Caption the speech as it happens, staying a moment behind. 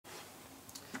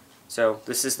So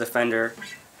this is the Fender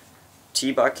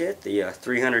T-Bucket, the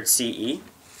 300 CE.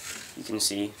 You can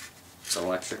see it's an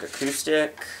electric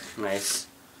acoustic, nice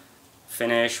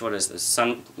finish. What is this?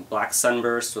 Black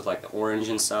sunburst with like the orange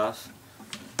and stuff.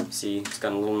 See, it's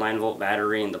got a little 9-volt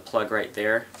battery and the plug right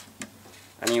there.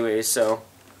 Anyways, so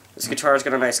this guitar's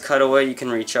got a nice cutaway. You can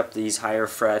reach up these higher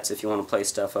frets if you want to play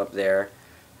stuff up there.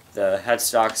 The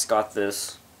headstock's got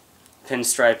this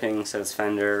pinstriping, says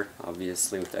Fender,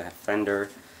 obviously with the Fender.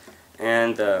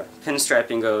 And the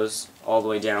pinstriping goes all the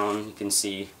way down, you can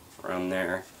see around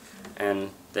there. And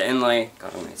the inlay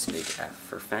got a nice big F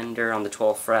for Fender on the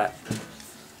 12th fret.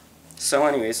 So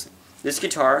anyways, this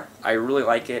guitar, I really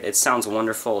like it. It sounds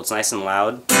wonderful. It's nice and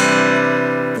loud.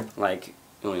 Like,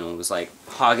 you know, it was like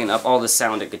hogging up all the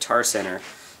sound at Guitar Center.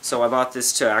 So I bought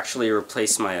this to actually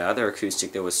replace my other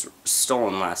acoustic that was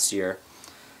stolen last year,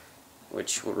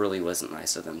 which really wasn't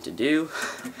nice of them to do.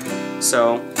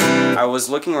 So I was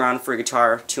looking around for a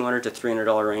guitar, $200 to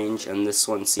 $300 range, and this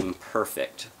one seemed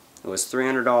perfect. It was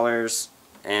 $300,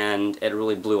 and it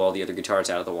really blew all the other guitars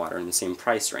out of the water in the same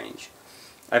price range.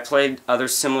 I played other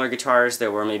similar guitars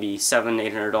that were maybe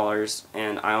 $700, $800,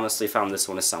 and I honestly found this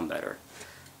one to sound better.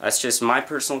 That's just my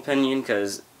personal opinion,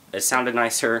 because it sounded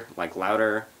nicer, like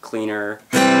louder, cleaner,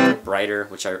 brighter,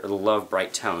 which I love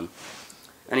bright tone.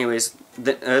 Anyways,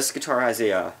 this guitar has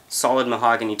a solid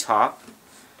mahogany top,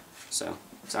 so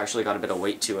it's actually got a bit of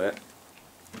weight to it,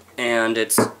 and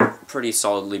it's pretty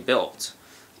solidly built.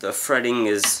 The fretting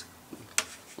is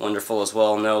wonderful as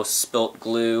well, no spilt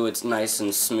glue, it's nice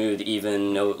and smooth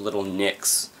even, no little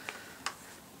nicks.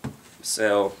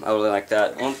 So I really like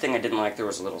that. One thing I didn't like, there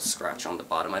was a little scratch on the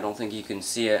bottom. I don't think you can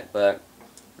see it, but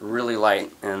really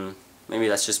light, and maybe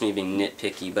that's just me being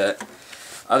nitpicky, but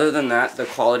other than that, the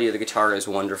quality of the guitar is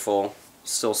wonderful.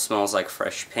 Still smells like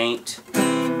fresh paint.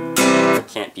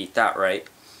 Can't beat that, right?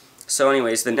 So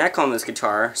anyways, the neck on this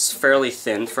guitar is fairly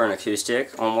thin for an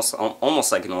acoustic,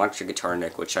 almost like an electric guitar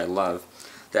neck, which I love.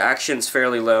 The action's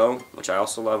fairly low, which I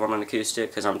also love on an acoustic,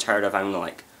 because I'm tired of having to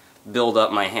like build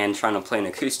up my hand trying to play an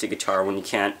acoustic guitar when you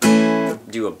can't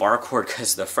do a bar chord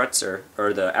because the frets are,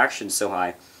 or the action's so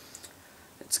high.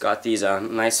 It's got these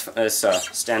nice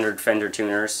standard Fender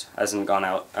tuners. Hasn't gone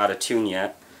out of tune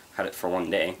yet. Had it for one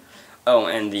day. Oh,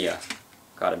 and the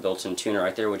got a built-in tuner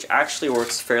right there, which actually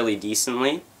works fairly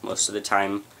decently. Most of the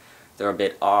time they're a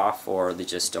bit off or they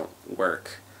just don't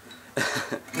work.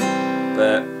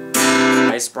 But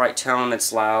nice bright tone.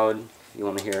 It's loud. If you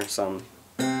want to hear some.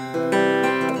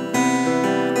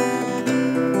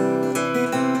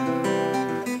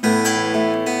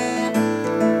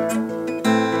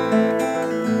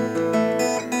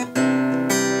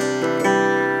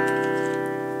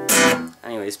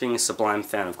 Being a Sublime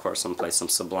fan, of course, I'm going to play some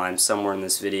Sublime somewhere in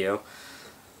this video.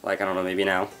 Like, I don't know, maybe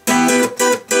now.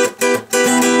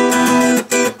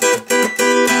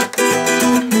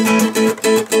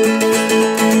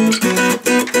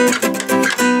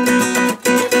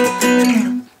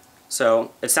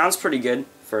 So, it sounds pretty good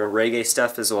for reggae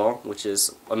stuff as well, which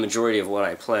is a majority of what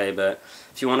I play, but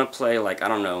if you want to play, like, I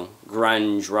don't know,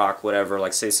 grunge, rock, whatever,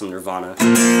 like, say some Nirvana.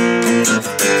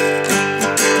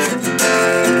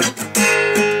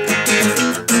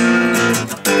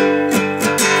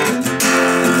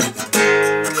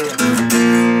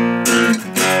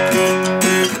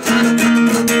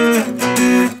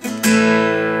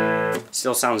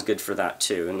 Still sounds good for that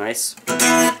too. A nice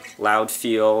loud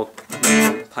feel,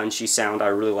 punchy sound. I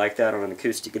really like that on an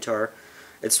acoustic guitar.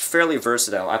 It's fairly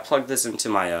versatile. I plugged this into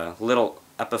my little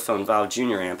Epiphone Valve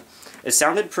Junior amp. It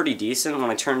sounded pretty decent.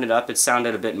 When I turned it up, it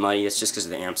sounded a bit muddy. It's just because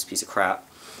the amp's a piece of crap.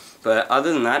 But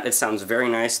other than that, it sounds very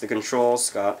nice. The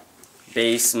controls got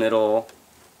bass, middle,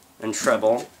 and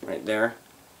treble right there.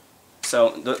 So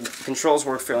the controls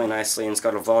work fairly nicely, and it's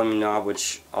got a volume knob,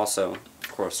 which also,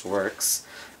 of course, works.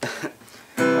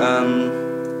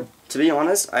 To be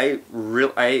honest, I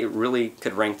really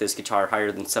could rank this guitar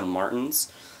higher than some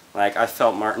Martins. Like, I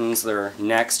felt Martins, their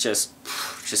necks just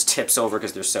tips over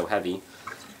because they're so heavy.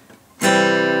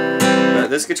 But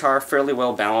this guitar, fairly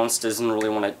well balanced, doesn't really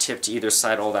want to tip to either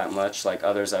side all that much like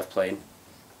others I've played.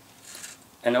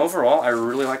 And overall, I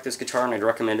really like this guitar, and I'd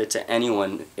recommend it to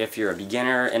anyone if you're a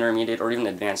beginner, intermediate, or even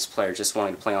advanced player just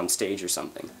wanting to play on stage or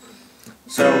something.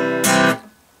 So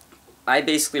I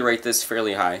basically rate this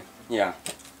fairly high. Yeah.